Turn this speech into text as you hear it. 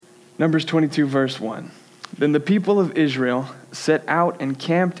Numbers 22, verse 1. Then the people of Israel set out and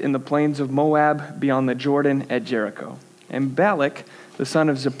camped in the plains of Moab beyond the Jordan at Jericho. And Balak, the son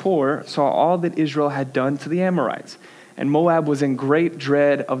of Zippor, saw all that Israel had done to the Amorites. And Moab was in great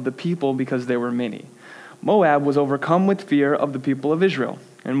dread of the people because they were many. Moab was overcome with fear of the people of Israel.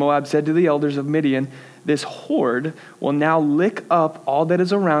 And Moab said to the elders of Midian, "This horde will now lick up all that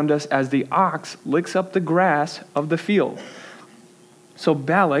is around us as the ox licks up the grass of the field." So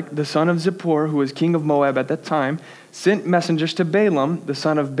Balak, the son of Zippor, who was king of Moab at that time, sent messengers to Balaam, the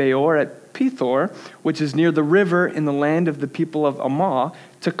son of Beor at Pethor, which is near the river in the land of the people of Ammah,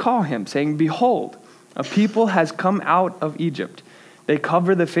 to call him, saying, "Behold, a people has come out of Egypt. They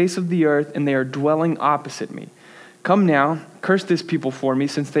cover the face of the earth, and they are dwelling opposite me. Come now, curse this people for me,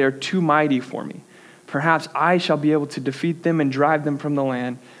 since they are too mighty for me. Perhaps I shall be able to defeat them and drive them from the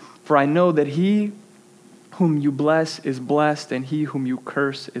land. For I know that he whom you bless is blessed, and he whom you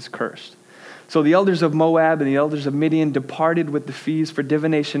curse is cursed." So the elders of Moab and the elders of Midian departed with the fees for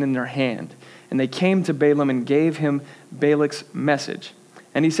divination in their hand. And they came to Balaam and gave him Balak's message.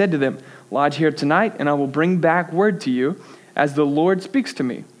 And he said to them, "Lodge here tonight, and I will bring back word to you, as the Lord speaks to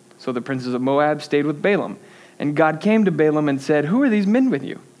me." So the princes of Moab stayed with Balaam. And God came to Balaam and said, "Who are these men with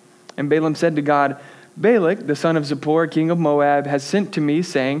you?" And Balaam said to God, "Balak, the son of Zippor, king of Moab, has sent to me,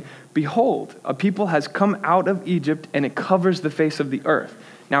 saying, 'Behold, a people has come out of Egypt, and it covers the face of the earth.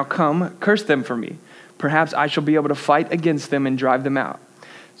 Now come, curse them for me. Perhaps I shall be able to fight against them and drive them out.'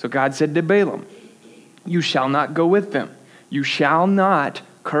 So God said to Balaam, 'You shall not go with them. You shall not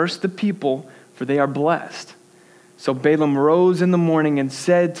curse the people, for they are blessed.' So Balaam rose in the morning and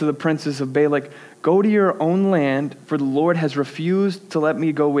said to the princes of Balak, 'Go to your own land, for the Lord has refused to let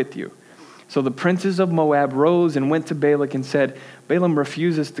me go with you.' So the princes of Moab rose and went to Balak and said, 'Balaam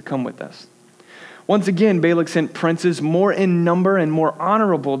refuses to come with us.' Once again, Balak sent princes more in number and more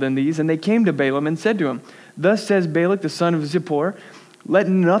honorable than these, and they came to Balaam and said to him, 'Thus says Balak, the son of Zippor, let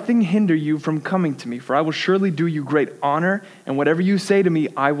nothing hinder you from coming to me, for I will surely do you great honor, and whatever you say to me,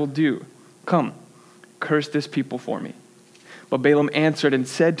 I will do. Come, curse this people for me.' But Balaam answered and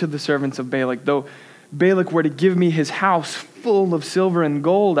said to the servants of Balak, 'Though Balak were to give me his house full of silver and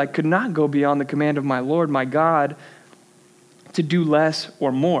gold, I could not go beyond the command of my Lord, my God, to do less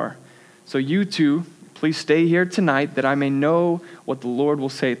or more. So you two, please stay here tonight, that I may know what the Lord will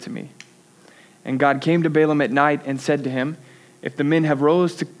say to me.' And God came to Balaam at night and said to him, 'If the men have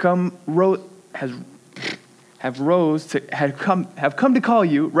come to call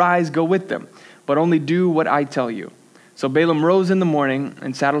you, rise, go with them, but only do what I tell you.' So Balaam rose in the morning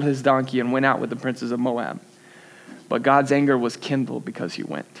and saddled his donkey and went out with the princes of Moab. But God's anger was kindled because he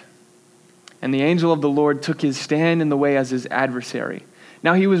went. And the angel of the Lord took his stand in the way as his adversary.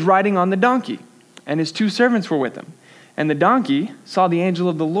 Now he was riding on the donkey, and his two servants were with him. And the donkey saw the angel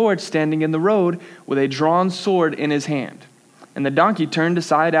of the Lord standing in the road with a drawn sword in his hand. And the donkey turned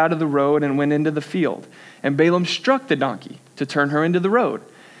aside out of the road and went into the field. And Balaam struck the donkey to turn her into the road.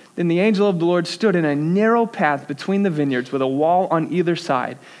 Then the angel of the Lord stood in a narrow path between the vineyards with a wall on either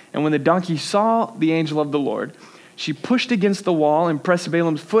side. And when the donkey saw the angel of the Lord, she pushed against the wall and pressed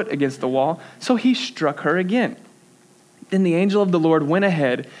Balaam's foot against the wall, so he struck her again. Then the angel of the Lord went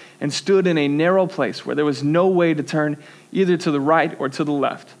ahead and stood in a narrow place where there was no way to turn either to the right or to the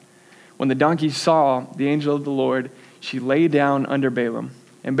left. When the donkey saw the angel of the Lord, she lay down under Balaam,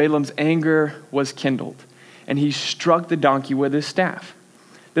 and Balaam's anger was kindled, and he struck the donkey with his staff.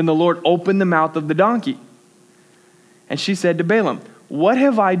 Then the Lord opened the mouth of the donkey, and she said to Balaam, 'What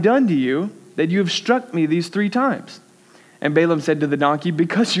have I done to you that you have struck me these 3 times?' And Balaam said to the donkey,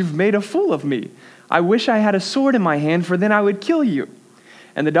 'Because you've made a fool of me. I wish I had a sword in my hand, for then I would kill you.'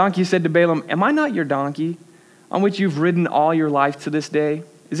 And the donkey said to Balaam, 'Am I not your donkey, on which you've ridden all your life to this day?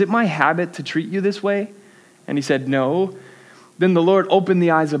 Is it my habit to treat you this way?' And he said, 'No.' Then the Lord opened the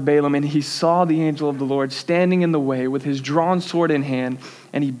eyes of Balaam, and he saw the angel of the Lord standing in the way with his drawn sword in hand,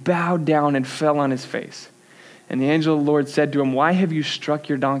 and he bowed down and fell on his face. And the angel of the Lord said to him, 'Why have you struck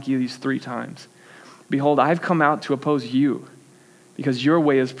your donkey these 3 times? Behold, I have come out to oppose you, because your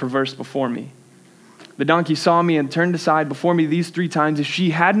way is perverse before me. The donkey saw me and turned aside before me these 3 times. If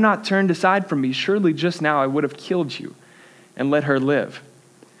she had not turned aside from me, surely just now I would have killed you and let her live.'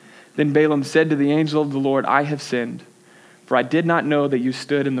 Then Balaam said to the angel of the Lord, 'I have sinned, for I did not know that you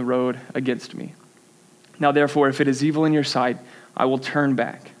stood in the road against me. Now therefore, if it is evil in your sight, I will turn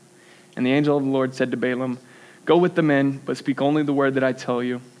back.' And the angel of the Lord said to Balaam, 'Go with the men, but speak only the word that I tell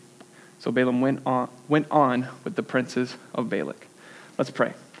you.' So Balaam went on with the princes of Balak." Let's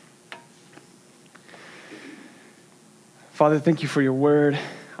pray. Father, thank you for your word.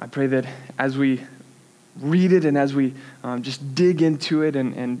 I pray that as we read it and as we just dig into it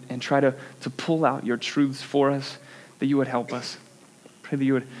and try to pull out your truths for us, that you would help us. Pray that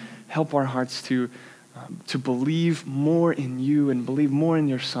you would help our hearts to believe more in you and believe more in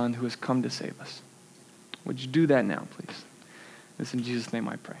your Son who has come to save us. Would you do that now, please? This in Jesus' name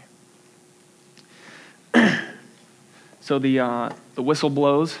I pray. So the whistle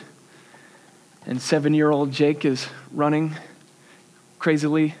blows, and 7-year-old Jake is running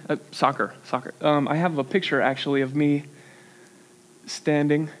crazily. Soccer. I have a picture, actually, of me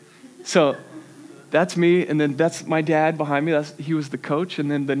standing. So that's me, and then that's my dad behind me. He was the coach.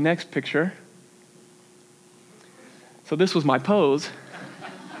 And then the next picture. So this was my pose.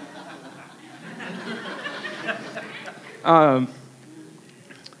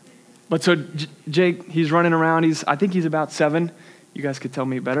 But so Jake, he's running around. I think he's about 7. You guys could tell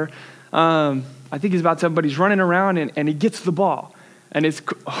me better. I think he's about 7, but he's running around and he gets the ball. And it's,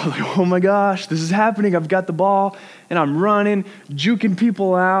 oh my gosh, this is happening. I've got the ball and I'm running, juking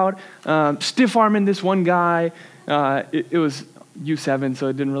people out, stiff arming this one guy. It was U7, so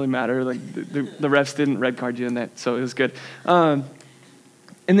it didn't really matter. Like the refs didn't red card you in that, so it was good. And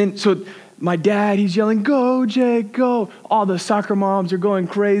then, so my dad, he's yelling, "Go, Jake, go." All the soccer moms are going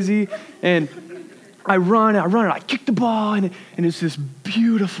crazy. And I run, and I kick the ball, and it's this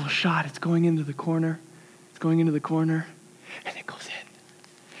beautiful shot. It's going into the corner. And it goes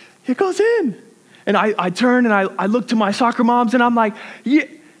in. It goes in. And I turn, and I look to my soccer moms, and I'm like, yeah.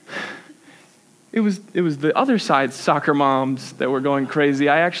 It was the other side's soccer moms that were going crazy.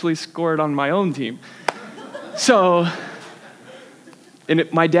 I actually scored on my own team. So... And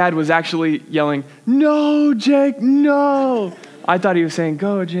my dad was actually yelling, "No, Jake, no." I thought he was saying,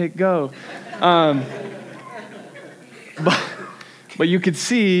 "Go, Jake, go." But you could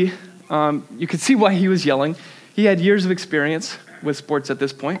see why he was yelling. He had years of experience with sports at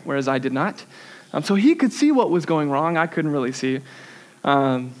this point, whereas I did not. So he could see what was going wrong. I couldn't really see.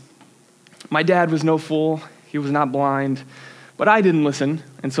 My dad was no fool. He was not blind. But I didn't listen.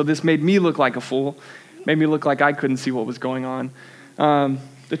 And so this made me look like a fool. Made me look like I couldn't see what was going on.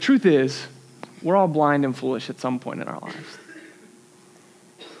 The truth is, we're all blind and foolish at some point in our lives.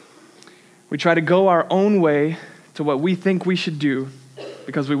 We try to go our own way to what we think we should do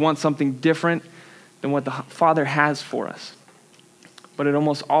because we want something different than what the Father has for us. But it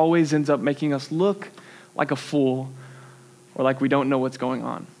almost always ends up making us look like a fool or like we don't know what's going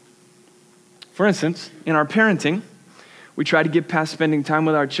on. For instance, in our parenting, we try to get past spending time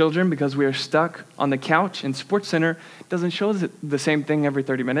with our children because we are stuck on the couch, and SportsCenter doesn't show us the same thing every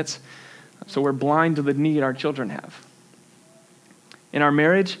 30 minutes, so we're blind to the need our children have. In our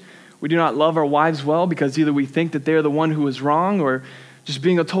marriage, we do not love our wives well because either we think that they're the one who is wrong or just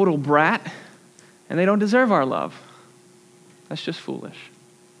being a total brat, and they don't deserve our love. That's just foolish.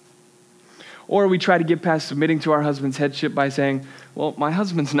 Or we try to get past submitting to our husband's headship by saying, well, my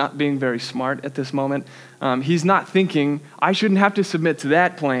husband's not being very smart at this moment. He's not thinking, I shouldn't have to submit to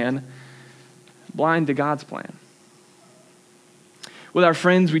that plan. Blind to God's plan. With our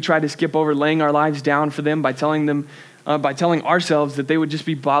friends, we try to skip over laying our lives down for them by telling ourselves that they would just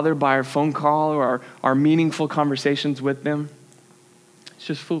be bothered by our phone call or our meaningful conversations with them. It's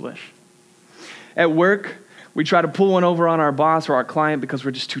just foolish. At work, we try to pull one over on our boss or our client because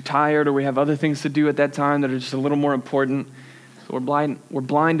we're just too tired or we have other things to do at that time that are just a little more important. So we're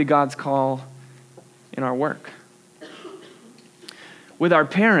blind to God's call in our work. With our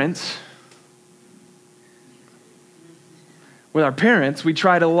parents, we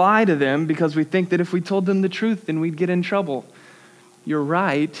try to lie to them because we think that if we told them the truth, then we'd get in trouble. You're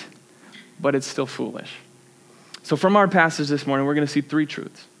right, but it's still foolish. So from our passage this morning, we're going to see 3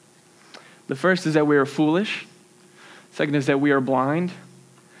 truths. The first is that we are foolish. Second is that we are blind.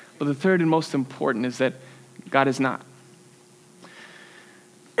 But the third and most important is that God is not.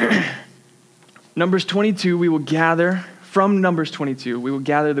 Numbers 22, we will gather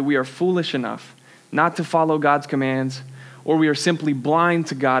that we are foolish enough not to follow God's commands, or we are simply blind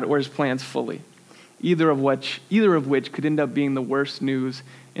to God or his plans fully. Either of which could end up being the worst news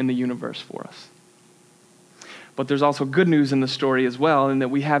in the universe for us. But there's also good news in the story as well, in that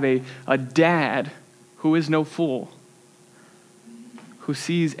we have a dad who is no fool, who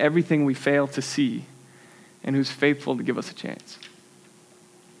sees everything we fail to see, and who's faithful to give us a chance.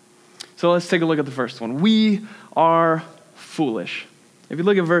 So let's take a look at the first one. We are foolish. If you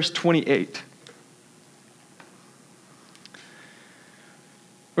look at verse 28.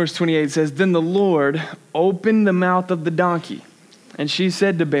 Verse 28 says, "Then the Lord opened the mouth of the donkey, and she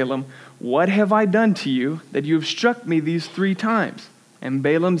said to Balaam, 'What have I done to you that you have struck me these 3 times?' And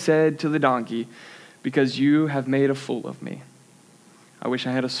Balaam said to the donkey, 'Because you have made a fool of me. I wish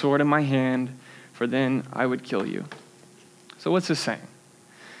I had a sword in my hand, for then I would kill you." So what's this saying?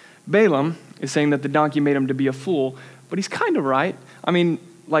 Balaam is saying that the donkey made him to be a fool, but he's kind of right. I mean,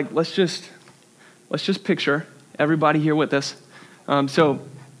 like, let's just picture everybody here with us. So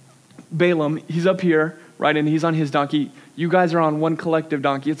Balaam, he's up here, right, and he's on his donkey. You guys are on one collective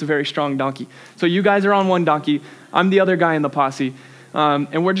donkey. It's a very strong donkey. So you guys are on one donkey. I'm the other guy in the posse.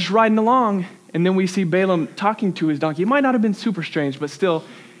 And we're just riding along, and then we see Balaam talking to his donkey. It might not have been super strange, but still,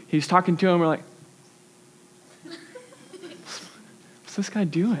 he's talking to him. We're like, what's this guy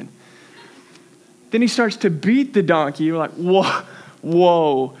doing? Then he starts to beat the donkey. We're like,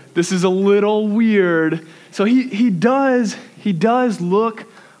 whoa, this is a little weird. So he does look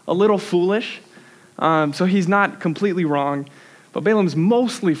a little foolish. So he's not completely wrong, but Balaam's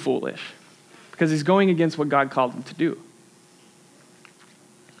mostly foolish because he's going against what God called him to do.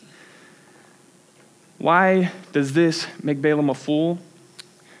 Why does this make Balaam a fool?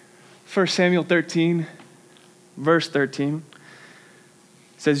 1 Samuel 13, verse 13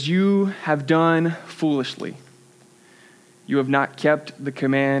 says, "You have done foolishly. You have not kept the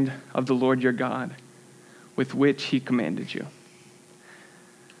command of the Lord your God, with which he commanded you."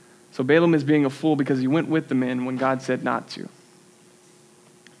 So Balaam is being a fool because he went with the men when God said not to.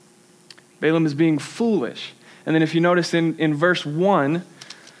 Balaam is being foolish. And then if you notice in verse 1,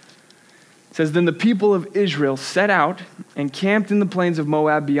 it says, "Then the people of Israel set out and camped in the plains of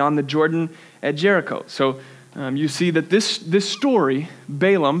Moab beyond the Jordan at Jericho." So you see that this story,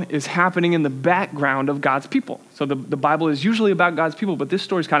 Balaam, is happening in the background of God's people. So the Bible is usually about God's people, but this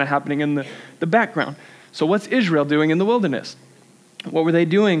story is kind of happening in the background. So what's Israel doing in the wilderness? What were they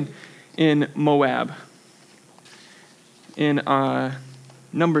doing in Moab? In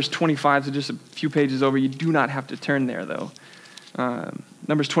Numbers 25, so just a few pages over, you do not have to turn there though.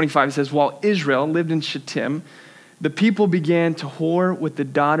 Numbers 25 says, "While Israel lived in Shittim, the people began to whore with the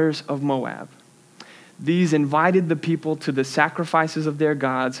daughters of Moab. These invited the people to the sacrifices of their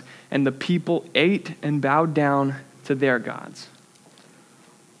gods, and the people ate and bowed down to their gods."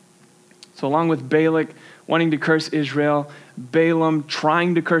 So along with Balak wanting to curse Israel, Balaam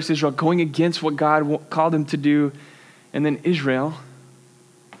trying to curse Israel, going against what God called him to do, and then Israel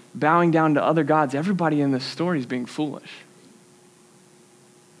bowing down to other gods. Everybody in this story is being foolish.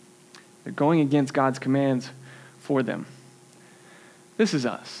 They're going against God's commands for them. This is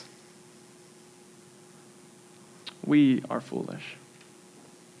us. We are foolish.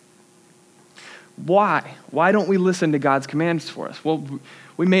 Why? Why don't we listen to God's commands for us? Well,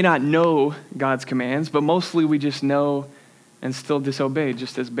 we may not know God's commands, but mostly we just know and still disobey,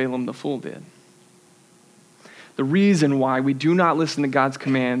 just as Balaam the fool did. The reason why we do not listen to God's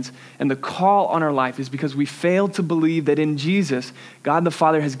commands and the call on our life is because we fail to believe that in Jesus, God the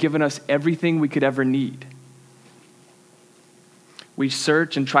Father has given us everything we could ever need. We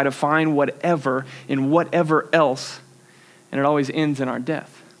search and try to find whatever in whatever else, and it always ends in our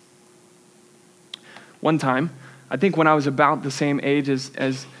death. One time, I think when I was about the same age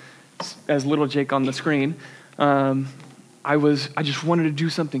as little Jake on the screen, I just wanted to do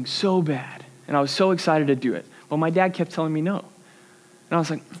something so bad, and I was so excited to do it. Well, my dad kept telling me no. And I was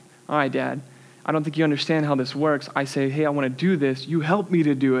like, "All right, Dad, I don't think you understand how this works." I say, "Hey, I want to do this. You help me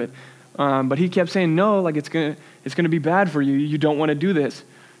to do it." But he kept saying, "No, like it's gonna be bad for you. You don't want to do this."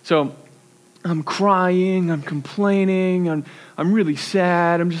 So I'm crying, I'm complaining, I'm really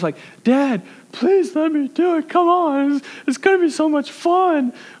sad. I'm just like, "Dad, please let me do it. Come on, it's gonna be so much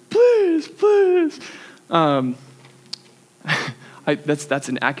fun. Please." That's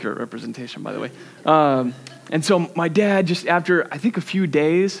an accurate representation, by the way. And so my dad, just after, I think, a few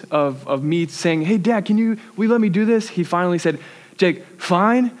days of me saying, "Hey, Dad, will you let me do this?" He finally said, "Jake,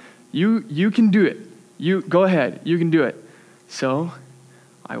 fine, you can do it. You go ahead, you can do it." So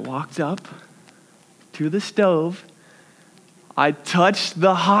I walked up to the stove. I touched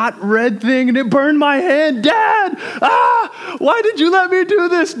the hot red thing and it burned my hand. "Dad, why did you let me do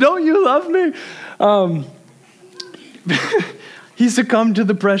this? Don't you love me?" He succumbed to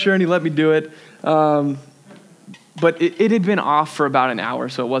the pressure and he let me do it. But it had been off for about an hour,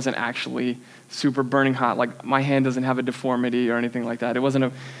 so it wasn't actually super burning hot. Like, my hand doesn't have a deformity or anything like that. He wasn't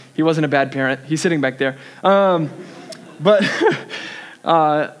a bad parent. He's sitting back there. But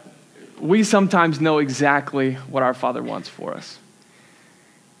we sometimes know exactly what our Father wants for us.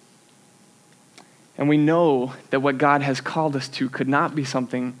 And we know that what God has called us to could not be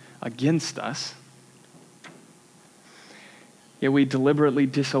something against us. Yet we deliberately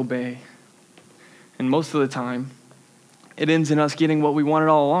disobey. And most of the time, it ends in us getting what we wanted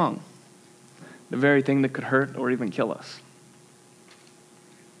all along, the very thing that could hurt or even kill us.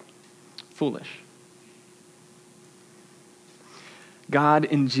 Foolish. God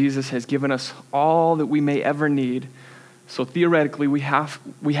in Jesus has given us all that we may ever need. So theoretically, we have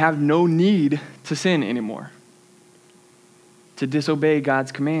no need to sin anymore, to disobey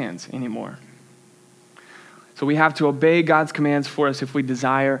God's commands anymore. So we have to obey God's commands for us if we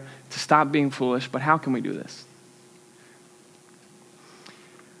desire to stop being foolish. But how can we do this?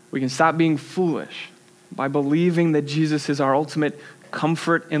 We can stop being foolish by believing that Jesus is our ultimate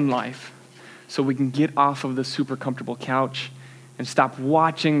comfort in life, so we can get off of the super comfortable couch and stop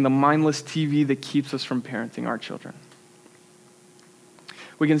watching the mindless TV that keeps us from parenting our children.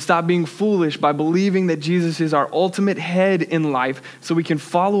 We can stop being foolish by believing that Jesus is our ultimate head in life, so we can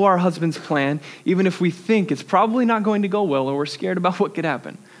follow our husband's plan, even if we think it's probably not going to go well or we're scared about what could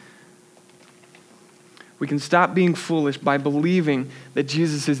happen. We can stop being foolish by believing that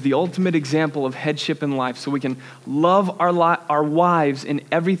Jesus is the ultimate example of headship in life, so we can love our wives in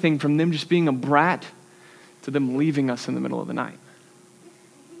everything from them just being a brat to them leaving us in the middle of the night.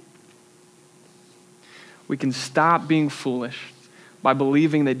 We can stop being foolish by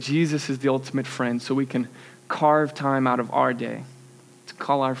believing that Jesus is the ultimate friend, so we can carve time out of our day to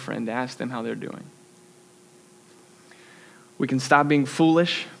call our friend to ask them how they're doing. We can stop being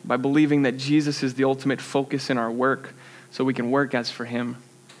foolish by believing that Jesus is the ultimate focus in our work, so we can work as for him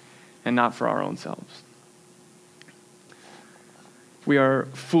and not for our own selves. We are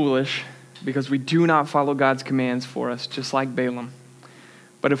foolish because we do not follow God's commands for us, just like Balaam.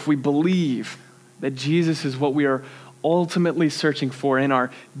 But if we believe that Jesus is what we are ultimately searching for in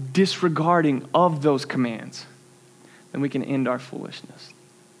our disregarding of those commands, then we can end our foolishness.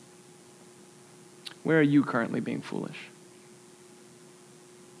 Where are you currently being foolish?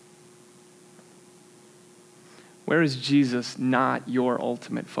 Where is Jesus not your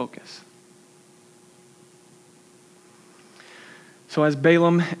ultimate focus? So as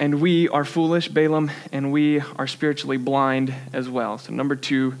Balaam and we are foolish, Balaam and we are spiritually blind as well. So number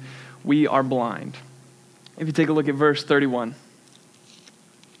 2, we are blind. If you take a look at verse 31.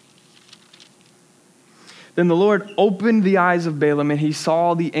 Then the Lord opened the eyes of Balaam, and he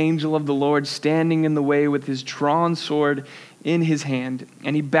saw the angel of the Lord standing in the way with his drawn sword in his hand.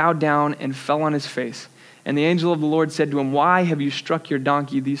 And he bowed down and fell on his face. And the angel of the Lord said to him, "Why have you struck your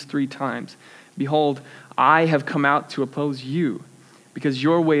donkey these 3 times? Behold, I have come out to oppose you, because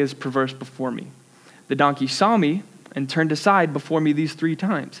your way is perverse before me. The donkey saw me and turned aside before me these 3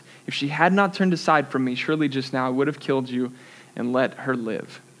 times. If she had not turned aside from me, surely just now I would have killed you and let her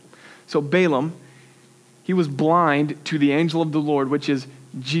live." So Balaam, he was blind to the angel of the Lord, which is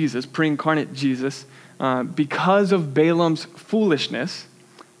Jesus, pre-incarnate Jesus. Because of Balaam's foolishness,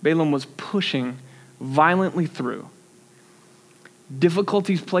 Balaam was pushing violently through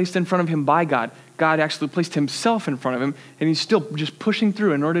difficulties placed in front of him by God. God actually placed himself in front of him, and he's still just pushing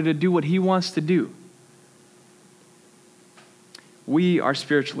through in order to do what he wants to do. We are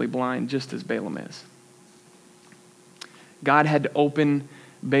spiritually blind just as Balaam is. God had to open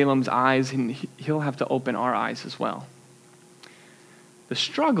Balaam's eyes, and he'll have to open our eyes as well. The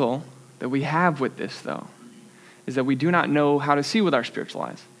struggle that we have with this, though, is that we do not know how to see with our spiritual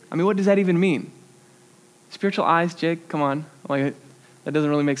eyes. I mean, what does that even mean? Spiritual eyes, Jake, come on. Like, that doesn't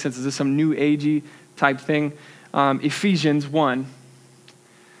really make sense. Is this some new agey type thing? Ephesians 1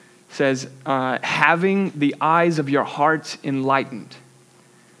 says, having the eyes of your hearts enlightened.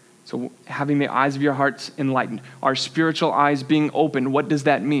 So having the eyes of your hearts enlightened. Our spiritual eyes being opened, what does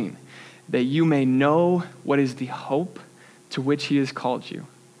that mean? That you may know what is the hope to which he has called you.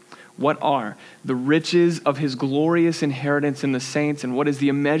 What are the riches of his glorious inheritance in the saints, and what is the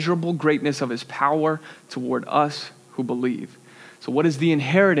immeasurable greatness of his power toward us who believe? So what is the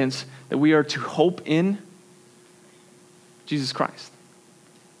inheritance that we are to hope in? Jesus Christ.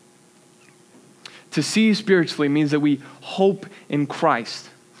 To see spiritually means that we hope in Christ.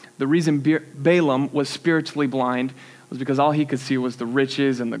 The reason Balaam was spiritually blind was because all he could see was the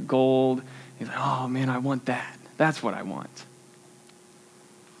riches and the gold. He's like, oh man, I want that. That's what I want.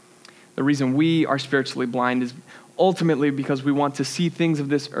 The reason we are spiritually blind is ultimately because we want to see things of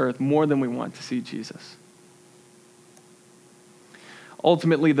this earth more than we want to see Jesus.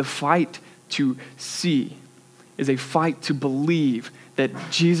 Ultimately, the fight to see is a fight to believe that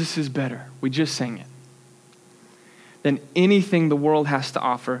Jesus is better. We just sang it. Than anything the world has to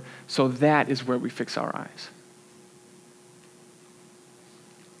offer, so that is where we fix our eyes.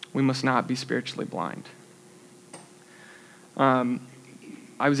 We must not be spiritually blind.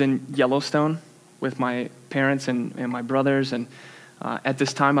 I was in Yellowstone with my parents and my brothers, and at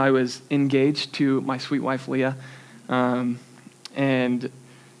this time I was engaged to my sweet wife, Leah, and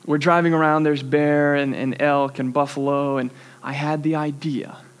we're driving around, there's bear and elk and buffalo, and I had the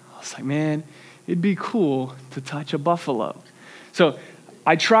idea. I was like, man, it'd be cool to touch a buffalo. So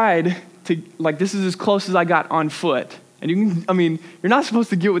I tried to, like, this is as close as I got on foot. And you're not supposed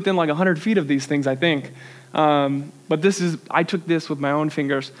to get within like 100 feet of these things, I think. But I took this with my own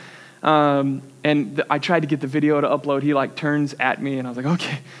fingers. I tried to get the video to upload. He like turns at me and I was like,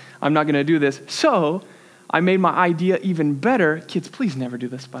 okay, I'm not going to do this. So I made my idea even better. Kids, please never do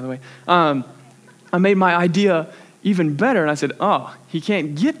this, by the way. I made my idea even better. And I said, oh, he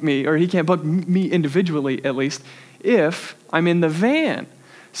can't get me, or he can't bug me individually at least, if I'm in the van.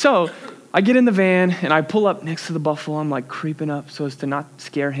 So I get in the van and I pull up next to the buffalo. I'm like creeping up so as to not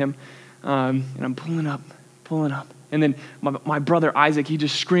scare him. And I'm pulling up. And then my brother Isaac, he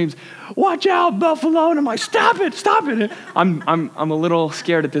just screams, "Watch out, buffalo!" And I'm like, "Stop it!" And I'm a little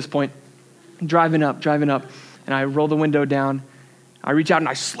scared at this point. Driving up, and I roll the window down. I reach out and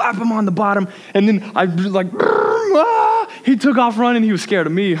I slap him on the bottom, and then I like, he took off running. He was scared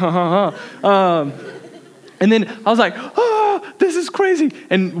of me. And then I was like, "Oh, this is crazy!"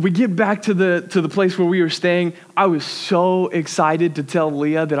 And we get back to the place where we were staying. I was so excited to tell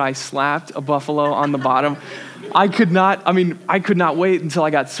Leah that I slapped a buffalo on the bottom. I could not wait until I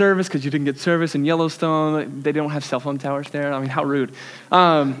got service, because you didn't get service in Yellowstone. They don't have cell phone towers there. I mean, how rude.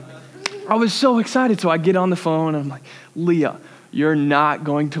 I was so excited. So I get on the phone and I'm like, "Leah, you're not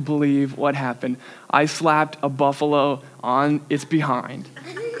going to believe what happened. I slapped a buffalo on its behind."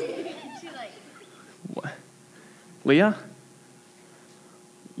 What? Leah?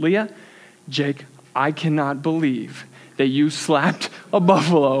 Jake, I cannot believe that you slapped a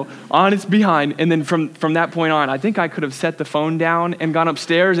buffalo on its behind. And then from that point on, I think I could have set the phone down and gone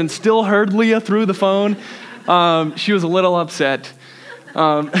upstairs and still heard Leah through the phone. She was a little upset.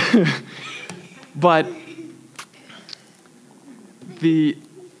 But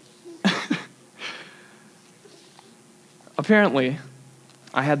apparently,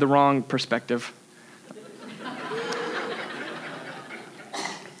 I had the wrong perspective.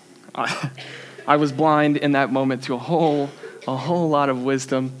 I was blind in that moment to a whole lot of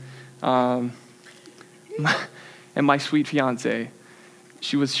wisdom. And my sweet fiance,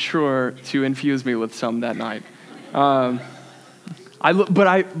 she was sure to infuse me with some that night. I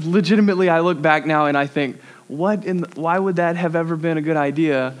look back now and I think, why would that have ever been a good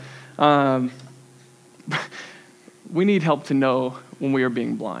idea? We need help to know when we are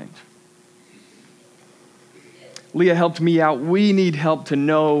being blind. Leah helped me out. We need help to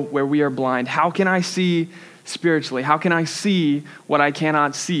know where we are blind. How can I see spiritually? How can I see what I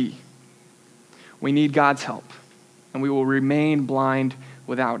cannot see? We need God's help, and we will remain blind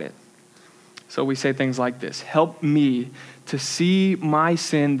without it. So we say things like this: "Help me to see my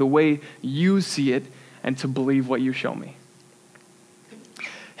sin the way you see it and to believe what you show me.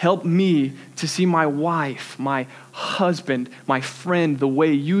 Help me to see my wife, my husband, my friend the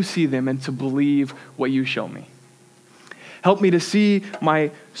way you see them and to believe what you show me. Help me to see my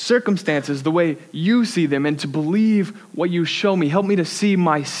circumstances the way you see them and to believe what you show me. Help me to see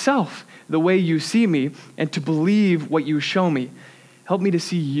myself the way you see me and to believe what you show me. Help me to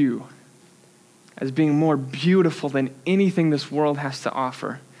see you as being more beautiful than anything this world has to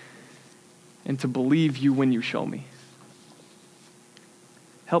offer and to believe you when you show me.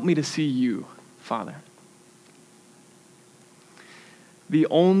 Help me to see you, Father." The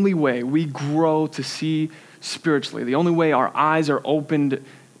only way we grow to see spiritually, the only way our eyes are opened,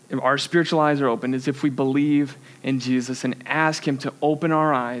 our spiritual eyes are opened, is if we believe in Jesus and ask him to open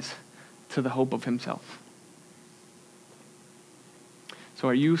our eyes to the hope of himself. So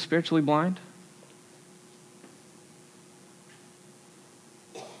are you spiritually blind?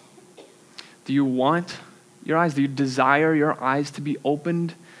 Do you want your eyes, do you desire your eyes to be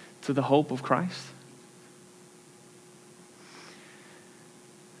opened to the hope of Christ?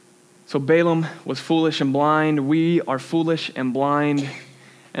 So Balaam was foolish and blind. We are foolish and blind.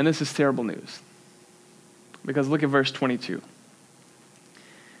 And this is terrible news. Because look at verse 22.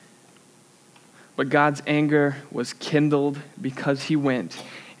 "But God's anger was kindled because he went,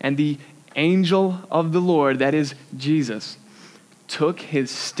 and the angel of the Lord," that is Jesus, "took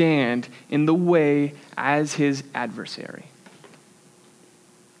his stand in the way as his adversary."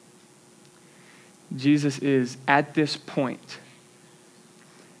 Jesus is, at this point,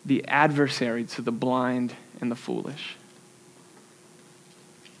 the adversary to the blind and the foolish.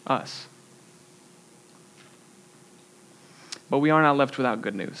 Us. But we are not left without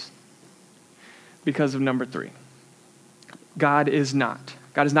good news. Because of number 3. God is not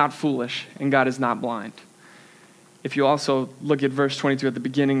foolish, and God is not blind. If you also look at verse 22 at the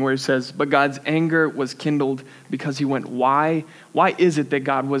beginning where it says, "But God's anger was kindled because he went." Why is it that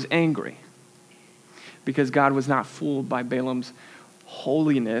God was angry? Because God was not fooled by Balaam's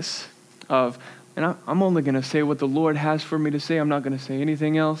holiness of And I'm only going to say what the Lord has for me to say. I'm not going to say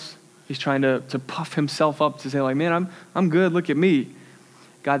anything else. He's trying to puff himself up to say, like, man, I'm good. Look at me.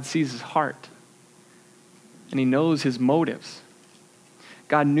 God sees his heart. And he knows his motives.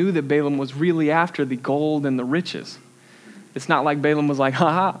 God knew that Balaam was really after the gold and the riches. It's not like Balaam was like,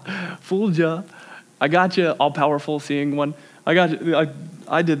 ha, fooled ya. I got you, all-powerful, seeing one. I got you.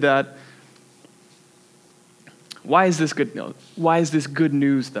 I did that. Why is this good? Why is this good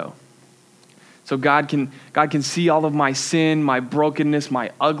news, though? So God can see all of my sin, my brokenness,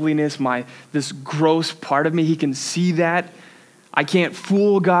 my ugliness, this gross part of me. He can see that. I can't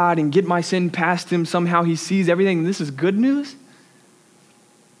fool God and get my sin past him. Somehow he sees everything. This is good news?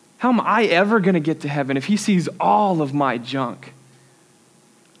 How am I ever going to get to heaven if he sees all of my junk?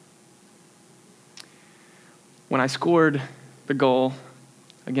 When I scored the goal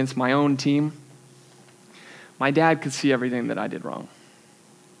against my own team, my dad could see everything that I did wrong.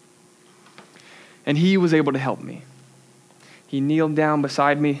 And he was able to help me. He kneeled down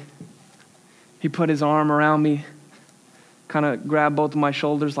beside me. He put his arm around me, kind of grabbed both of my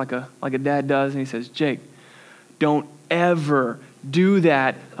shoulders like a dad does, and he says, Jake, don't ever do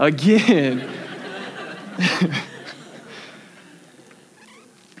that again.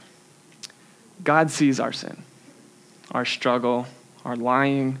 God sees our sin, our struggle, our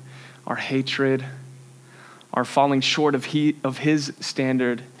lying, our hatred, our falling short of his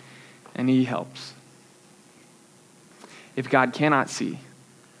standard, and he helps. If God cannot see,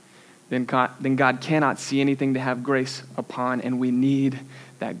 then God cannot see anything to have grace upon, and we need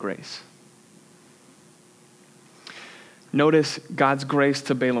that grace. Notice God's grace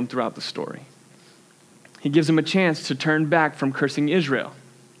to Balaam throughout the story. He gives him a chance to turn back from cursing Israel.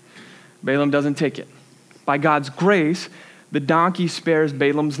 Balaam doesn't take it. By God's grace, the donkey spares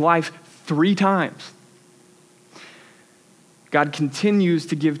Balaam's life 3 times. God continues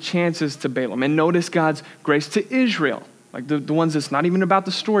to give chances to Balaam. And notice God's grace to Israel, like the ones that's not even about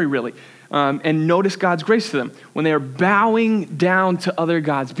the story really. And notice God's grace to them when they are bowing down to other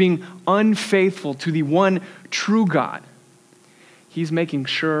gods, being unfaithful to the one true God. He's making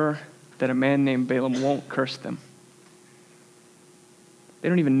sure that a man named Balaam won't curse them. They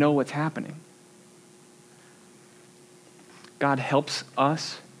don't even know what's happening. God helps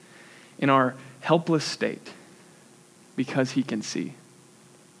us in our helpless state because he can see.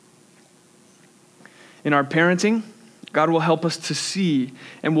 In our parenting, God will help us to see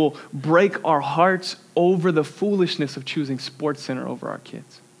and will break our hearts over the foolishness of choosing SportsCenter over our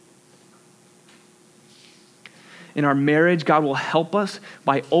kids. In our marriage, God will help us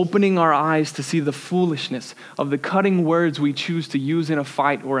by opening our eyes to see the foolishness of the cutting words we choose to use in a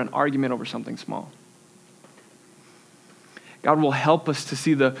fight or an argument over something small. God will help us to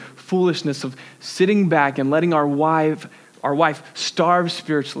see the foolishness of sitting back and letting our wife starve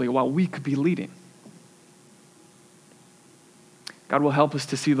spiritually while we could be leading. God will help us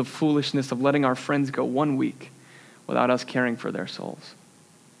to see the foolishness of letting our friends go 1 week without us caring for their souls.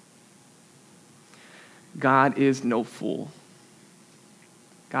 God is no fool.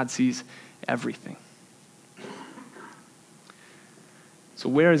 God sees everything. So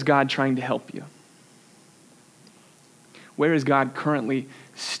where is God trying to help you? Where is God currently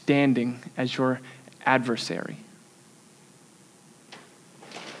standing as your adversary?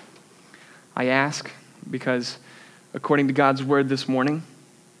 I ask because according to God's word this morning,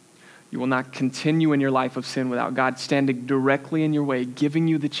 you will not continue in your life of sin without God standing directly in your way, giving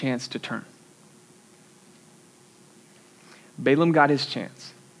you the chance to turn. Balaam got his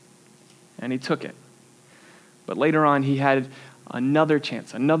chance, and he took it. But later on, he had another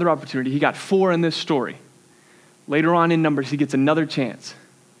chance, another opportunity. He got 4 in this story. Later on in Numbers, he gets another chance.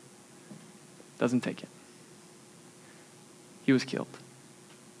 Doesn't take it. He was killed.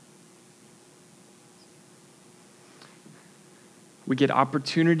 We get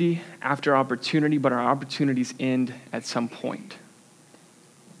opportunity after opportunity, but our opportunities end at some point.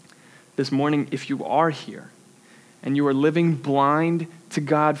 This morning, if you are here and you are living blind to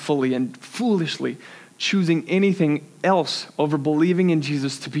God fully and foolishly choosing anything else over believing in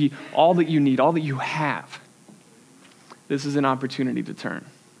Jesus to be all that you need, all that you have, this is an opportunity to turn.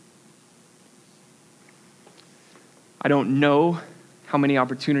 I don't know how many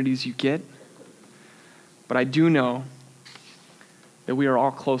opportunities you get, but I do know that we are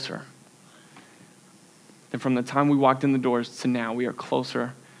all closer. And from the time we walked in the doors to now, we are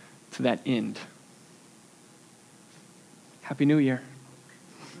closer to that end. Happy New Year.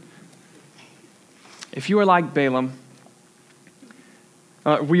 If you are like Balaam,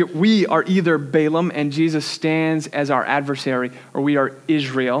 we are either Balaam and Jesus stands as our adversary, or we are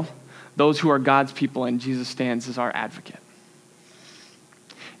Israel, those who are God's people, and Jesus stands as our advocate.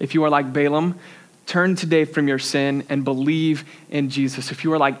 If you are like Balaam, Turn today from your sin and believe in Jesus. If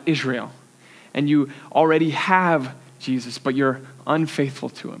you are like Israel and you already have Jesus, but you're unfaithful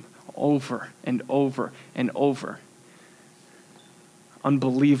to him over and over and over,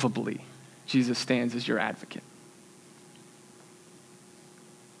 unbelievably, Jesus stands as your advocate.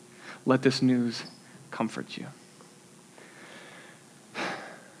 Let this news comfort you.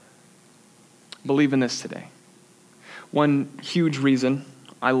 Believe in this today. One huge reason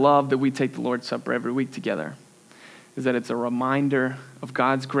I love that we take the Lord's Supper every week together is that it's a reminder of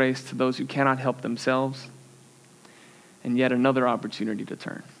God's grace to those who cannot help themselves, and yet another opportunity to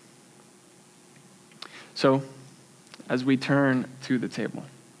turn. So, as we turn to the table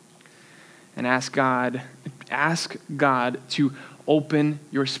and ask God to open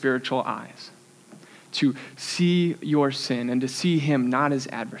your spiritual eyes, to see your sin and to see him not as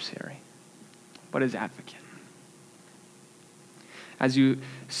adversary, but as advocate. As you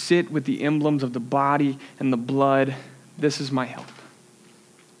sit with the emblems of the body and the blood, this is my help.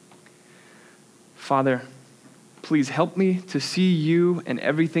 Father, please help me to see you and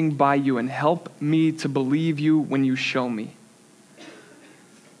everything by you, and help me to believe you when you show me.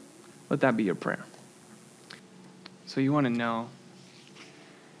 Let that be your prayer. So you want to know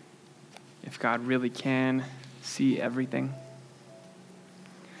if God really can see everything?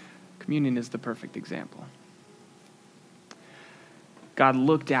 Communion is the perfect example. God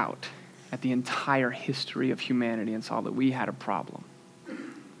looked out at the entire history of humanity and saw that we had a problem.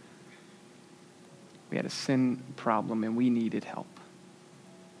 We had a sin problem and we needed help.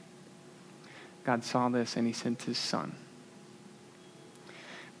 God saw this and he sent his son.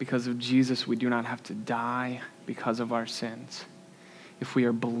 Because of Jesus, we do not have to die because of our sins. If we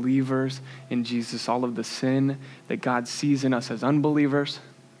are believers in Jesus, all of the sin that God sees in us as unbelievers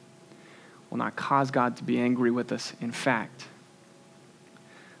will not cause God to be angry with us. In fact,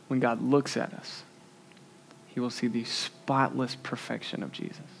 when God looks at us, he will see the spotless perfection of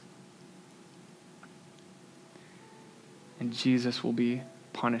Jesus. And Jesus will be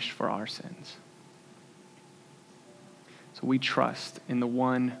punished for our sins. So we trust in the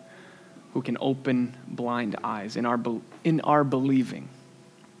one who can open blind eyes. In our believing,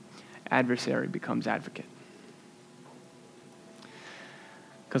 adversary becomes advocate.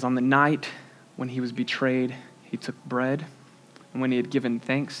 Because on the night when he was betrayed, he took bread, and when he had given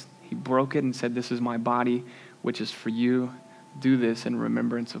thanks, he broke it and said, "This is my body, which is for you. Do this in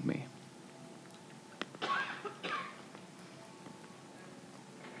remembrance of me."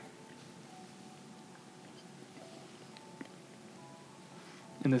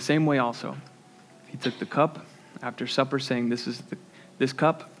 In the same way also, he took the cup after supper, saying, This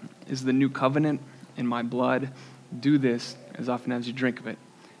cup is the new covenant in my blood. Do this as often as you drink of it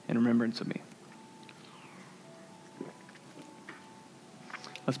in remembrance of me.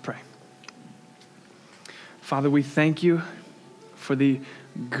 Let's pray. Father, we thank you for the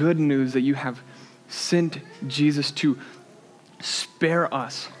good news that you have sent Jesus to spare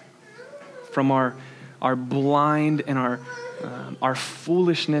us from our blind and our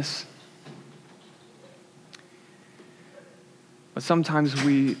foolishness. But sometimes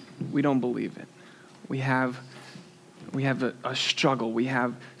we don't believe it. We have a struggle. We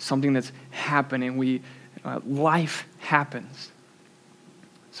have something that's happening. Life happens.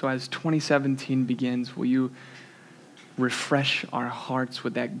 So as 2017 begins, will you refresh our hearts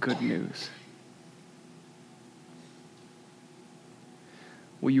with that good news?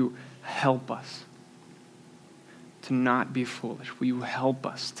 Will you help us to not be foolish? Will you help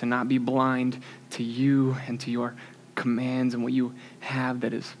us to not be blind to you and to your commands and what you have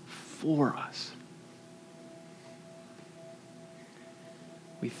that is for us?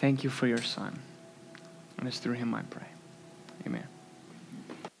 We thank you for your Son. And it's through him I pray. Amen.